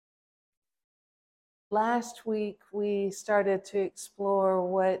Last week, we started to explore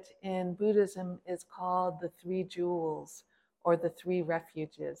what in Buddhism is called the three jewels or the three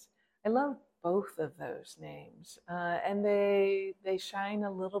refuges. I love both of those names, and they shine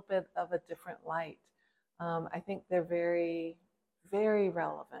a little bit of a different light. I think they're very, very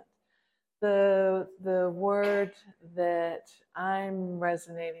relevant. The word that I'm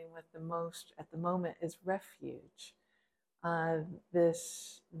resonating with the most at the moment is refuge. uh,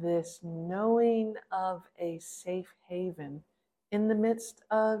 this knowing of a safe haven in the midst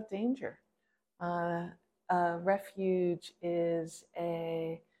of danger. Uh, Refuge is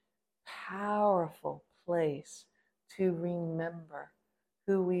a powerful place to remember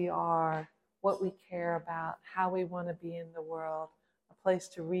who we are, what we care about, how we want to be in the world, a place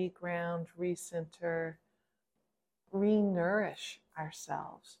to reground, recenter, re-nourish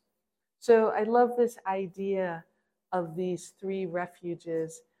ourselves. So I love this idea of these three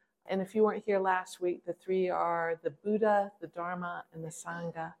refuges. And if you weren't here last week, the three are the Buddha, the Dharma, and the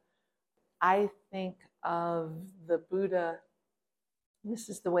Sangha. I think of the Buddha, this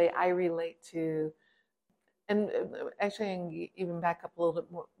is the way I relate to, and actually I can even back up a little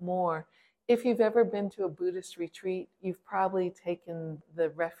bit more. If you've ever been to a Buddhist retreat, you've probably taken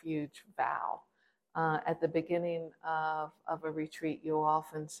the refuge vow. At the beginning of a retreat, you'll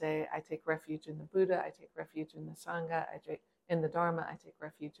often say, I take refuge in the Buddha, I take refuge in the Sangha, I take in the Dharma, I take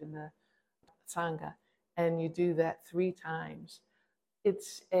refuge in the Sangha. And you do that 3 times.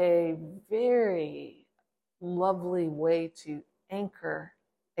 It's a very lovely way to anchor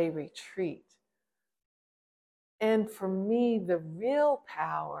a retreat. And for me, the real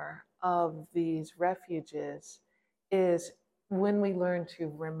power of these refuges is when we learn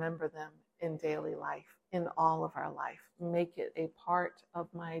to remember them in daily life, in all of our life. Make it a part of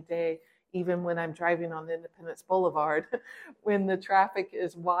my day, even when I'm driving on Independence Boulevard, when the traffic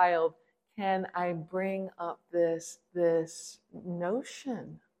is wild. Can I bring up this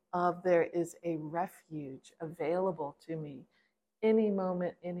notion of there is a refuge available to me any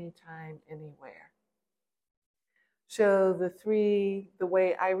moment, anytime, anywhere? So the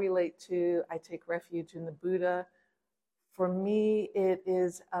way I relate to, I take refuge in the Buddha. For me, it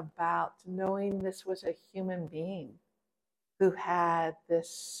is about knowing this was a human being who had this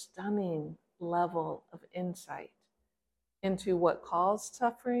stunning level of insight into what caused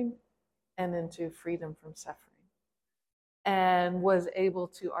suffering and into freedom from suffering, and was able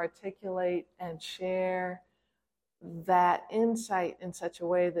to articulate and share that insight in such a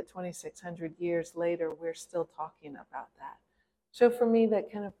way that 2,600 years later, we're still talking about that. So for me,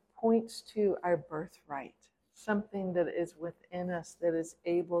 that kind of points to our birthright, something that is within us that is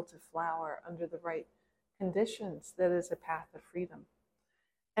able to flower under the right conditions, that is a path of freedom.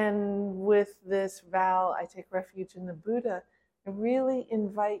 And with this vow, I take refuge in the Buddha, I really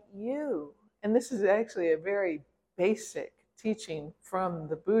invite you, and this is actually a very basic teaching from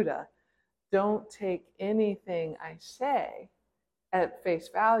the Buddha, don't take anything I say at face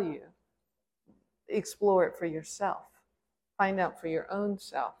value. Explore it for yourself. Find out for your own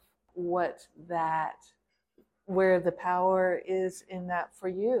self where the power is in that for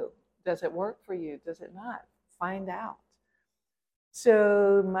you. Does it work for you? Does it not? Find out.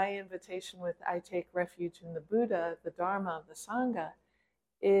 So my invitation with I take refuge in the Buddha, the Dharma, the Sangha,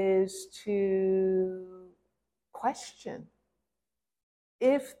 is to question,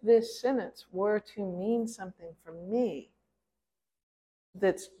 if this sentence were to mean something for me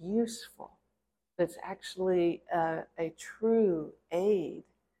that's useful, that's actually a true aid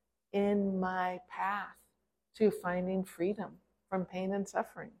in my path to finding freedom from pain and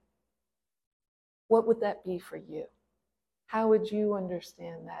suffering, what would that be for you? How would you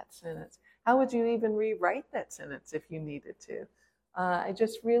understand that sentence? How would you even rewrite that sentence if you needed to? I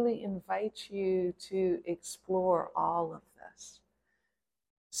just really invite you to explore all of this.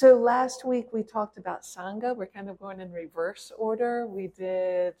 So last week we talked about Sangha. We're kind of going in reverse order. We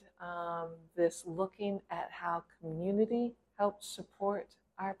did this looking at how community helps support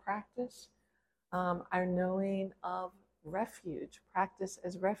our practice, our knowing of refuge, practice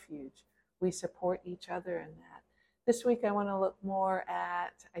as refuge. We support each other in that. This week I want to look more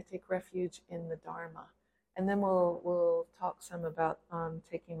at I take refuge in the Dharma. And then we'll talk some about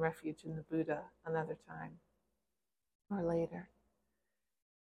taking refuge in the Buddha another time or later.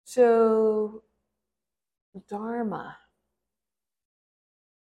 So, Dharma,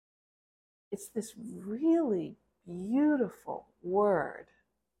 it's this really beautiful word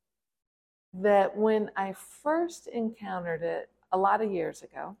that when I first encountered it a lot of years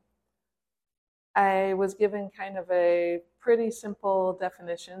ago, I was given kind of a pretty simple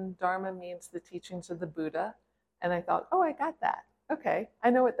definition. Dharma means the teachings of the Buddha. And I thought, oh, I got that. Okay, I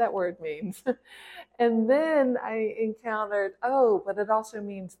know what that word means. And then I encountered, oh, but it also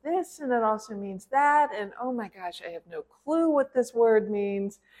means this and it also means that. And oh my gosh, I have no clue what this word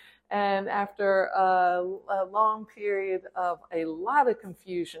means. And after a long period of a lot of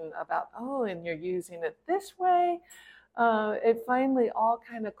confusion about, oh, and you're using it this way, it finally all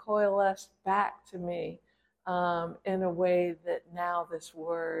kind of coalesced back to me in a way that now this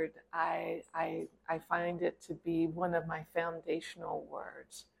word, I find it to be one of my foundational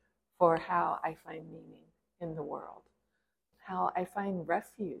words for how I find meaning in the world, how I find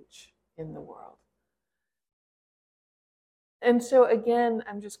refuge in the world. And so again,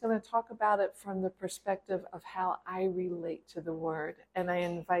 I'm just going to talk about it from the perspective of how I relate to the word. And I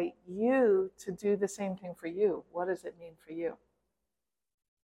invite you to do the same thing for you. What does it mean for you?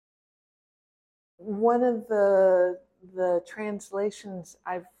 One of the translations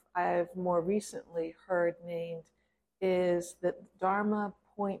I've more recently heard named is that Dharma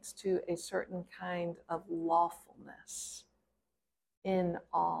points to a certain kind of lawfulness in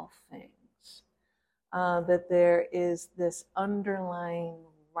all things. That there is this underlying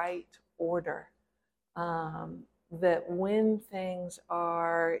right order, that when things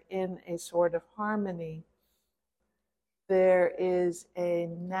are in a sort of harmony, there is a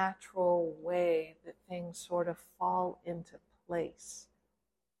natural way that things sort of fall into place.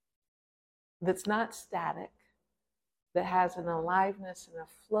 That's not static, that has an aliveness and a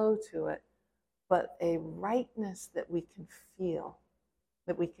flow to it, but a rightness that we can feel,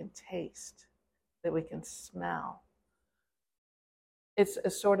 that we can taste, that we can smell. It's a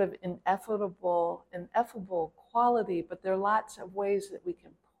sort of ineffable quality, but there are lots of ways that we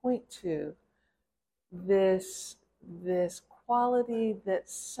can point to this quality that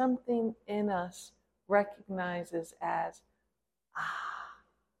something in us recognizes as,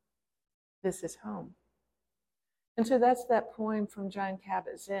 this is home. And so that's that poem from John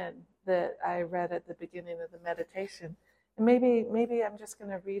Kabat-Zinn that I read at the beginning of the meditation. And maybe I'm just going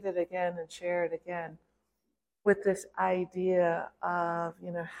to read it again and share it again with this idea of,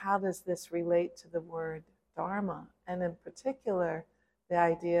 how does this relate to the word Dharma? And in particular, the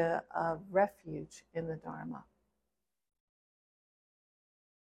idea of refuge in the Dharma.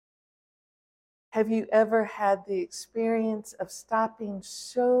 Have you ever had the experience of stopping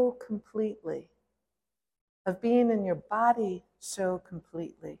so completely, of being in your body so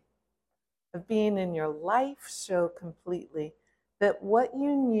completely, of being in your life so completely, that what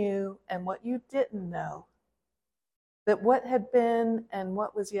you knew and what you didn't know, that what had been and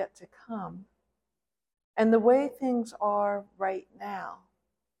what was yet to come, and the way things are right now,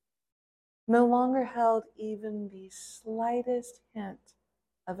 no longer held even the slightest hint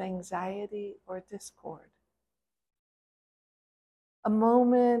of anxiety or discord. A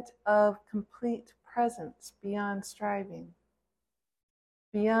moment of complete presence beyond striving,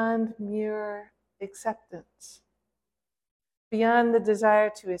 beyond mere acceptance, beyond the desire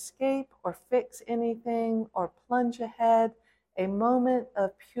to escape or fix anything or plunge ahead, a moment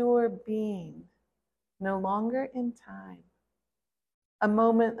of pure being, no longer in time, a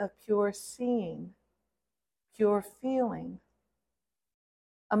moment of pure seeing, pure feeling,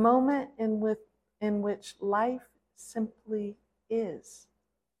 a moment in which life simply is.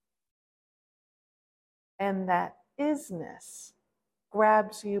 And that isness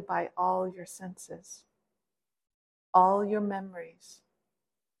grabs you by all your senses, all your memories,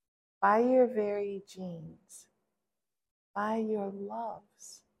 by your very genes, by your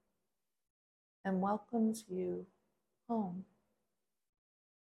loves, and welcomes you home.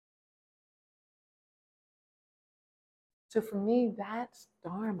 So for me, that's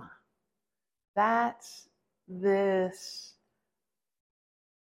Dharma. That's this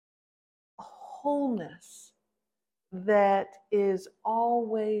wholeness that is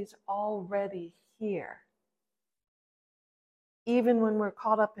always already here. Even when we're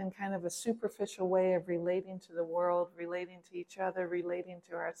caught up in kind of a superficial way of relating to the world, relating to each other, relating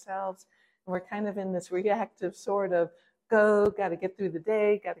to ourselves, and we're kind of in this reactive sort of got to get through the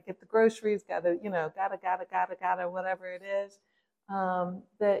day, got to get the groceries, gotta, whatever it is,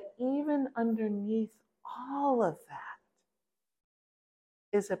 that even underneath all of that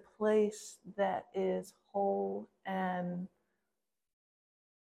is a place that is whole and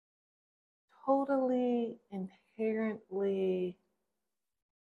totally, inherently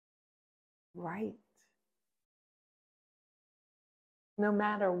right. No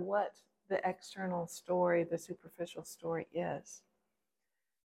matter what the external story, the superficial story is.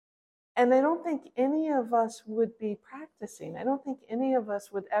 And I don't think any of us would be practicing. I don't think any of us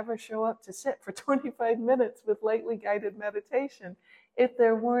would ever show up to sit for 25 minutes with lightly guided meditation if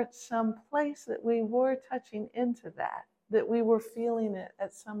there weren't some place that we were touching into that. that we were feeling it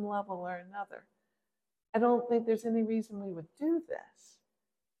at some level or another. I don't think there's any reason we would do this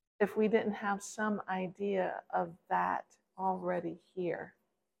if we didn't have some idea of that already here.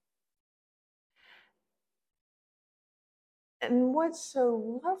 And what's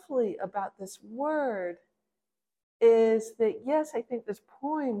so lovely about this word is that, yes, I think this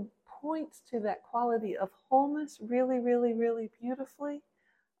poem points to that quality of wholeness really, really, really beautifully.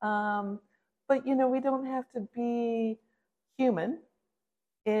 But, you know, we don't have to be human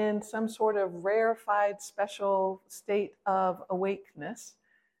in some sort of rarefied special state of awakeness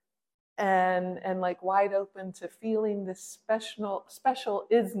and like wide open to feeling this special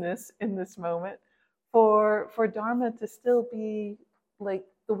isness in this moment for Dharma to still be like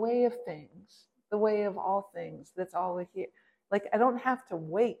the way of things, the way of all things that's always here. Like, I don't have to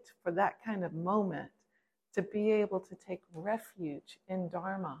wait for that kind of moment to be able to take refuge in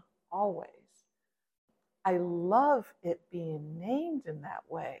Dharma always. I love it being named in that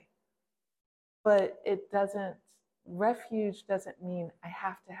way, but it doesn't, refuge doesn't mean I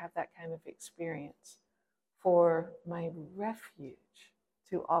have to have that kind of experience for my refuge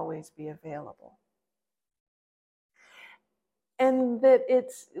to always be available. And that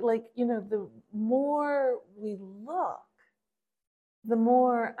it's like, you know, the more we look, the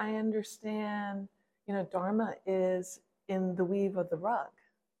more I understand, you know, Dharma is in the weave of the rug,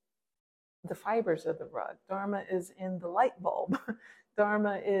 the fibers of the rug. Dharma is in the light bulb.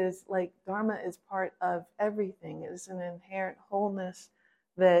 Dharma is part of everything. It is an inherent wholeness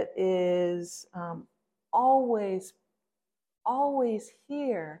that is always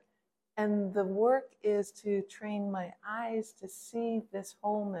here. And the work is to train my eyes to see this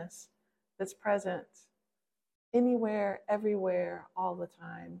wholeness that's present anywhere, everywhere, all the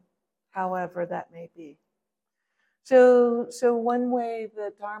time, however that may be. So one way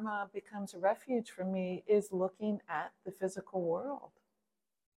that Dharma becomes a refuge for me is looking at the physical world,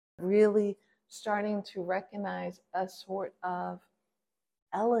 really starting to recognize a sort of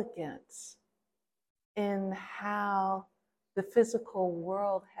elegance in how the physical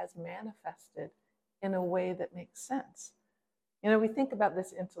world has manifested in a way that makes sense. You know, we think about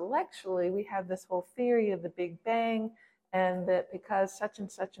this intellectually. We have this whole theory of the Big Bang, and that because such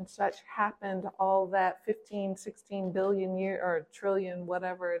and such and such happened all that 15, 16 billion year or trillion,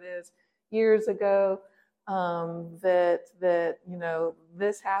 whatever it is, years ago, that you know,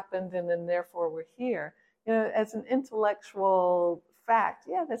 this happened and then therefore we're here. You know, as an intellectual fact,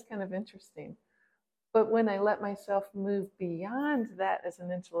 yeah, that's kind of interesting. But when I let myself move beyond that as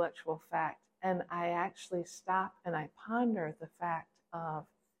an intellectual fact, and I actually stop and I ponder the fact of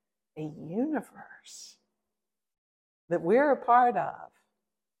a universe that we're a part of,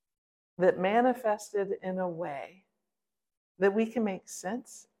 that manifested in a way that we can make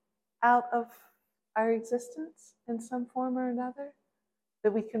sense out of our existence in some form or another,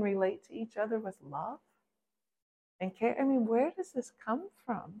 that we can relate to each other with love and care. I mean, where does this come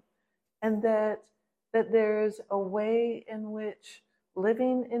from? And that there's a way in which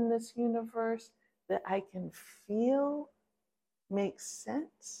living in this universe that I can feel makes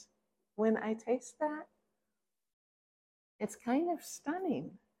sense when I taste that. It's kind of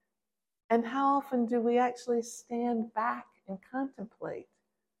stunning. And how often do we actually stand back and contemplate,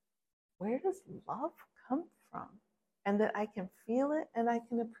 where does love come from? And that I can feel it and I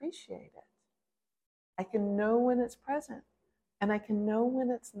can appreciate it. I can know when it's present and I can know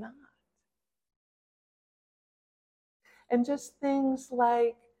when it's not. And just things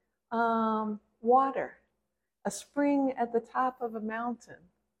like water, a spring at the top of a mountain,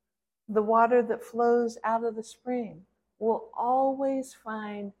 the water that flows out of the spring will always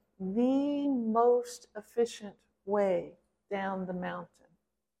find the most efficient way down the mountain.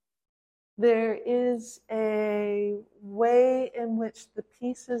 There is a way in which the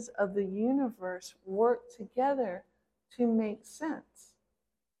pieces of the universe work together to make sense.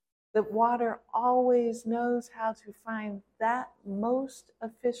 That water always knows how to find that most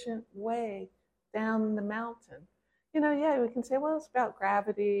efficient way down the mountain. You know, yeah, we can say, well, it's about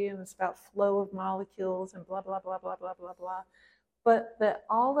gravity and it's about flow of molecules and blah, blah, blah, blah, blah, blah, blah. But that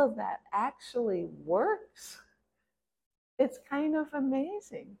all of that actually works, it's kind of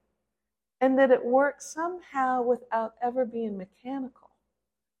amazing. And that it works somehow without ever being mechanical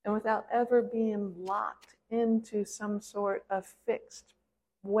and without ever being locked into some sort of fixed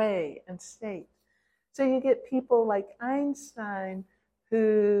way and state. So you get people like Einstein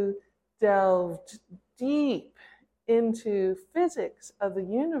who delved deep into physics of the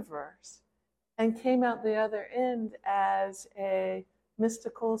universe and came out the other end as a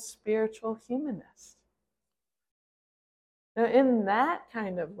mystical, spiritual humanist. Now, isn't that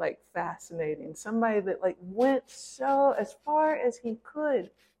kind of like fascinating? Somebody that like went so as far as he could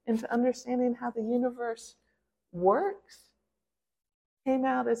into understanding how the universe works, came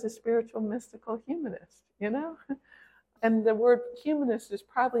out as a spiritual, mystical humanist, you know? And the word humanist is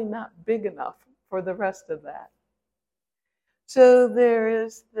probably not big enough for the rest of that. So there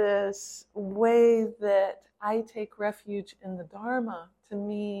is this way that I take refuge in the Dharma to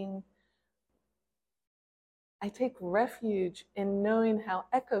mean I take refuge in knowing how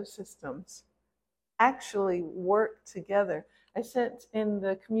ecosystems actually work together. I sent in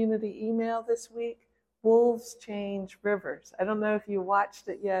the community email this week, Wolves Change Rivers. I don't know if you watched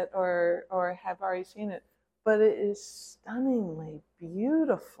it yet or have already seen it, but it is stunningly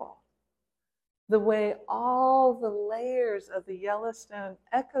beautiful. The way all the layers of the Yellowstone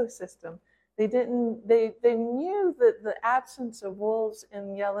ecosystem, they knew that the absence of wolves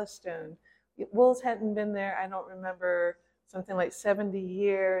in Yellowstone, wolves hadn't been there, I don't remember, something like 70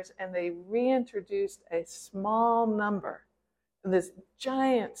 years, and they reintroduced a small number in this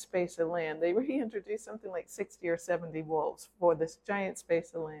giant space of land. They reintroduced something like 60 or 70 wolves for this giant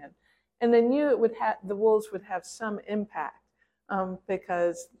space of land. And they knew the wolves would have some impact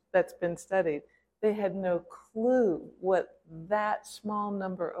because that's been studied. They had no clue what that small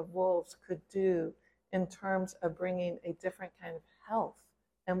number of wolves could do in terms of bringing a different kind of health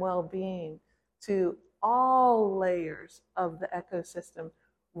and well-being to all layers of the ecosystem,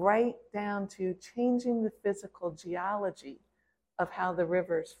 right down to changing the physical geology of how the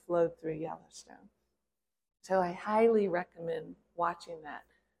rivers flowed through Yellowstone. So I highly recommend watching that.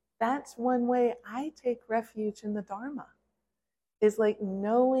 That's one way I take refuge in the Dharma, is like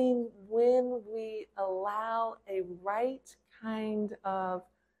knowing when we allow a right kind of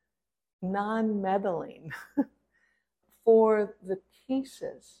non-meddling for the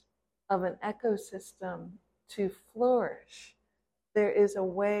pieces of an ecosystem to flourish. There is a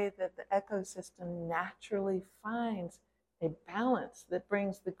way that the ecosystem naturally finds a balance that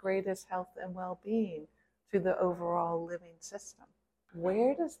brings the greatest health and well-being to the overall living system.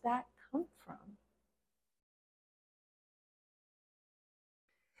 Where does that come from?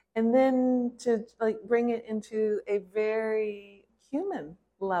 And then to like bring it into a very human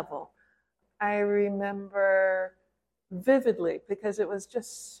level. I remember vividly, because it was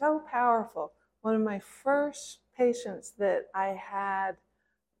just so powerful, one of my first patients that I had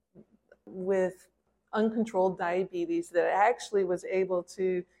with uncontrolled diabetes, that I actually was able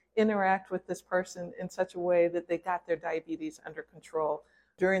to interact with this person in such a way that they got their diabetes under control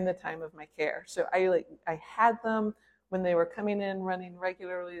during the time of my care. So I had them when they were coming in running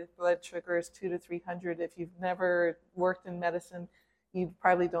regularly with blood sugars 200 to 300. If you've never worked in medicine, you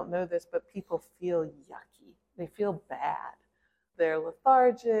probably don't know this, but people feel yucky. They feel bad. They're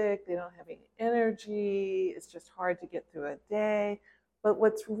lethargic. They don't have any energy. It's just hard to get through a day. But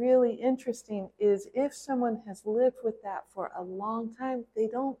what's really interesting is if someone has lived with that for a long time, they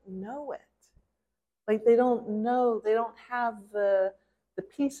don't know it. Like they don't know, they don't have the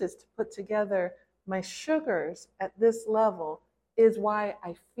pieces to put together. My sugars at this level is why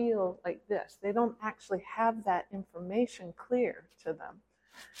I feel like this. They don't actually have that information clear to them.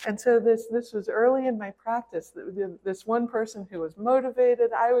 And so this was early in my practice. This one person who was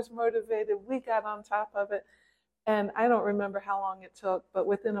motivated, I was motivated, we got on top of it. And I don't remember how long it took, but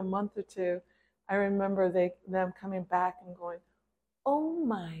within a month or two, I remember them coming back and going, oh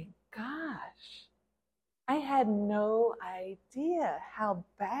my gosh, I had no idea how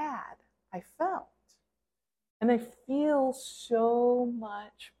bad I felt. And I feel so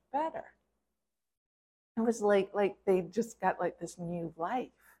much better. It was like they just got like this new life.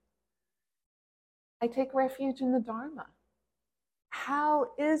 I take refuge in the Dharma.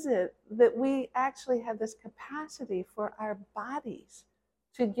 How is it that we actually have this capacity for our bodies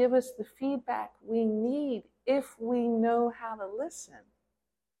to give us the feedback we need if we know how to listen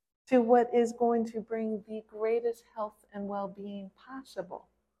to what is going to bring the greatest health and well-being possible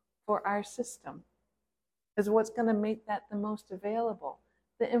for our system? Is what's going to make that the most available.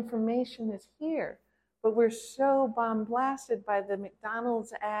 The information is here, but we're so bombarded by the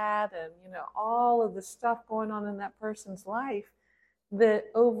McDonald's ad and all of the stuff going on in that person's life that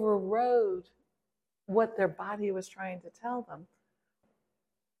overrode what their body was trying to tell them.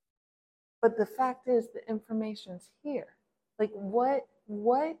 But the fact is, the information's here. Like what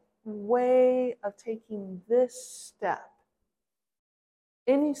way of taking this step,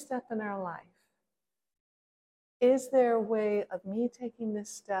 any step in our life, is there a way of me taking this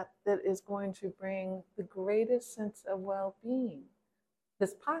step that is going to bring the greatest sense of well-being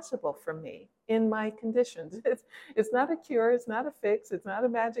that's possible for me in my conditions? It's not a cure, it's not a fix, it's not a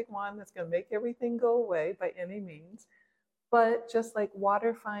magic wand that's going to make everything go away by any means. But just like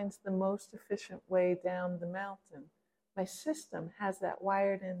water finds the most efficient way down the mountain, my system has that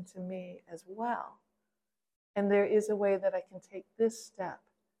wired into me as well. And there is a way that I can take this step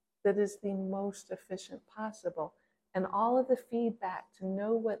that is the most efficient possible. And all of the feedback to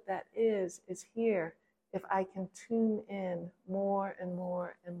know what that is here if I can tune in more and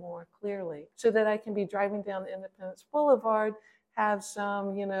more and more clearly, so that I can be driving down Independence Boulevard, have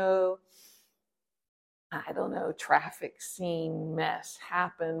some, I don't know, traffic scene mess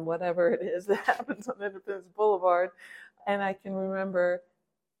happen, whatever it is that happens on Independence Boulevard. And I can remember,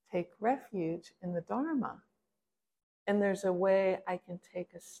 take refuge in the Dharma. And there's a way I can take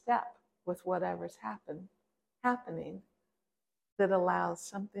a step with whatever's happening that allows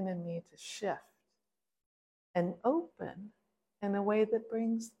something in me to shift and open in a way that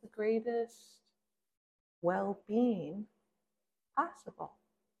brings the greatest well-being possible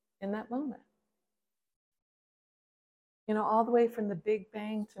in that moment. All the way from the Big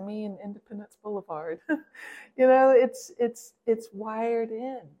Bang to me in Independence Boulevard. It's wired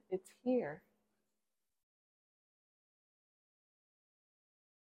in. It's here.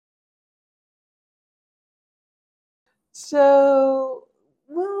 So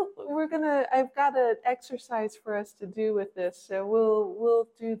I've got an exercise for us to do with this. So we'll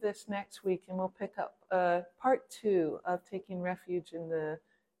do this next week, and we'll pick up part 2 of taking refuge in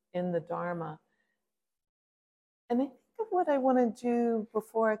the Dharma. And I think of what I want to do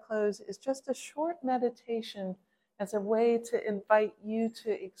before I close is just a short meditation as a way to invite you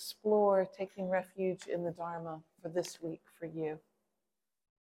to explore taking refuge in the Dharma for this week for you.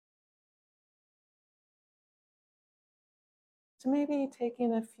 So maybe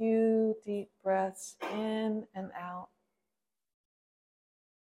taking a few deep breaths in and out.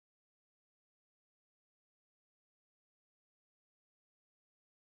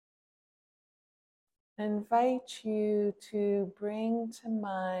 I invite you to bring to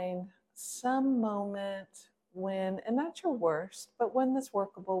mind some moment when, and not your worst, but one that's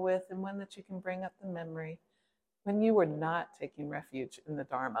workable with and one that you can bring up the memory, when you were not taking refuge in the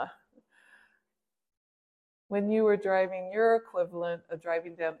Dharma. When you were driving your equivalent of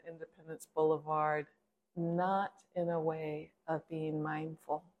driving down Independence Boulevard, not in a way of being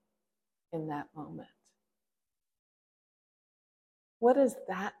mindful in that moment. What does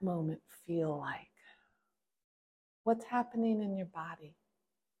that moment feel like? What's happening in your body?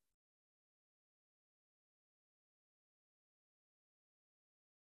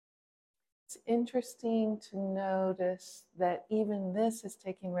 It's interesting to notice that even this is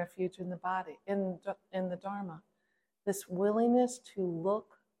taking refuge in the body, in the Dharma. This willingness to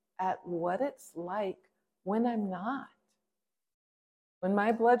look at what it's like when I'm not. When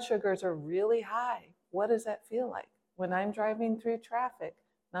my blood sugars are really high, what does that feel like? When I'm driving through traffic,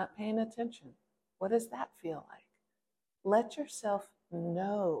 not paying attention, what does that feel like? Let yourself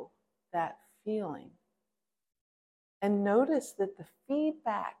know that feeling. And notice that the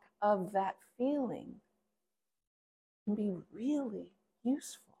feedback of that feeling can be really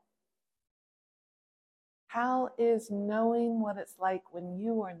useful. How is knowing what it's like when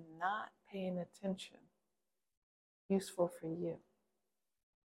you are not paying attention useful for you?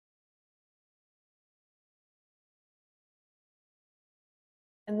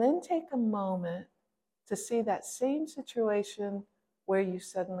 And then take a moment to see that same situation where you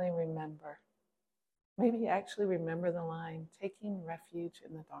suddenly remember. Maybe you actually remember the line, taking refuge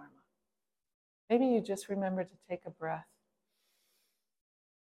in the Dharma. Maybe you just remember to take a breath.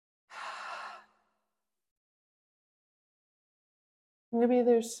 Maybe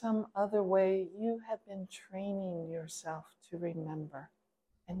there's some other way you have been training yourself to remember,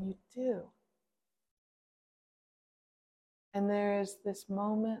 and you do. And there is this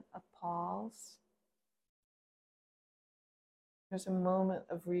moment of pause. There's a moment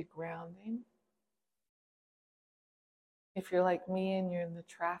of regrounding. If you're like me and you're in the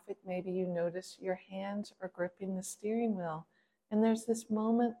traffic, maybe you notice your hands are gripping the steering wheel, and there's this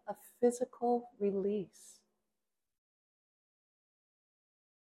moment of physical release.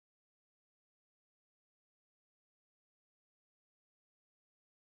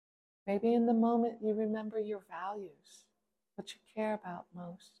 Maybe in the moment you remember your values, what you care about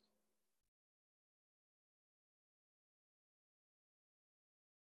most.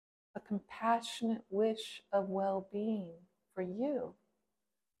 A compassionate wish of well-being for you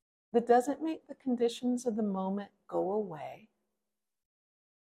that doesn't make the conditions of the moment go away,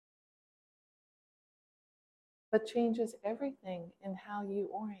 but changes everything in how you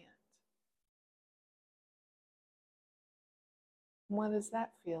orient. What does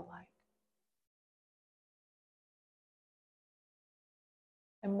that feel like?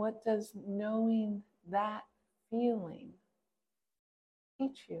 And what does knowing that feeling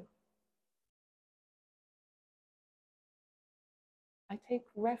teach you. I take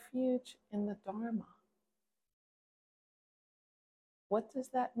refuge in the Dharma. What does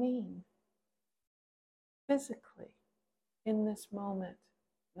that mean physically in this moment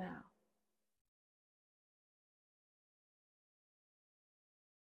now?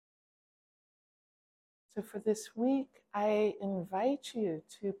 So for this week, I invite you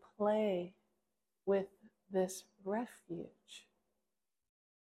to play with this refuge.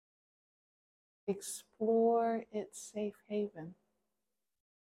 Explore its safe haven.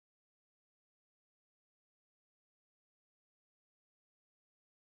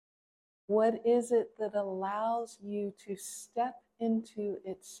 What is it that allows you to step into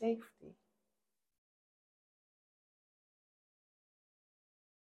its safety?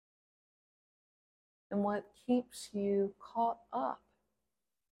 And what keeps you caught up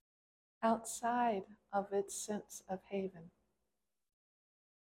outside of its sense of haven?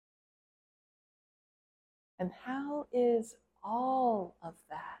 And how is all of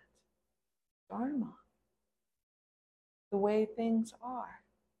that Dharma, the way things are?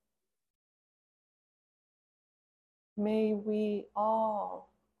 May we all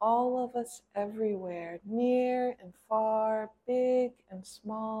of us everywhere, near and far, big and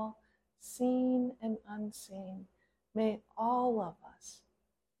small, seen and unseen, may all of us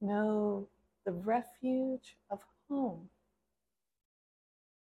know the refuge of home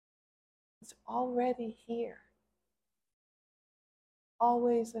is already here,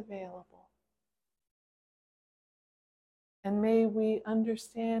 always available. And may we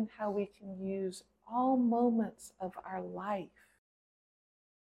understand how we can use all moments of our life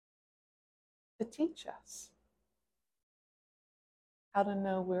to teach us how to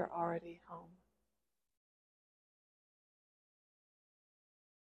know we're already home.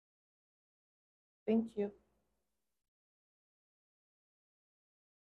 Thank you.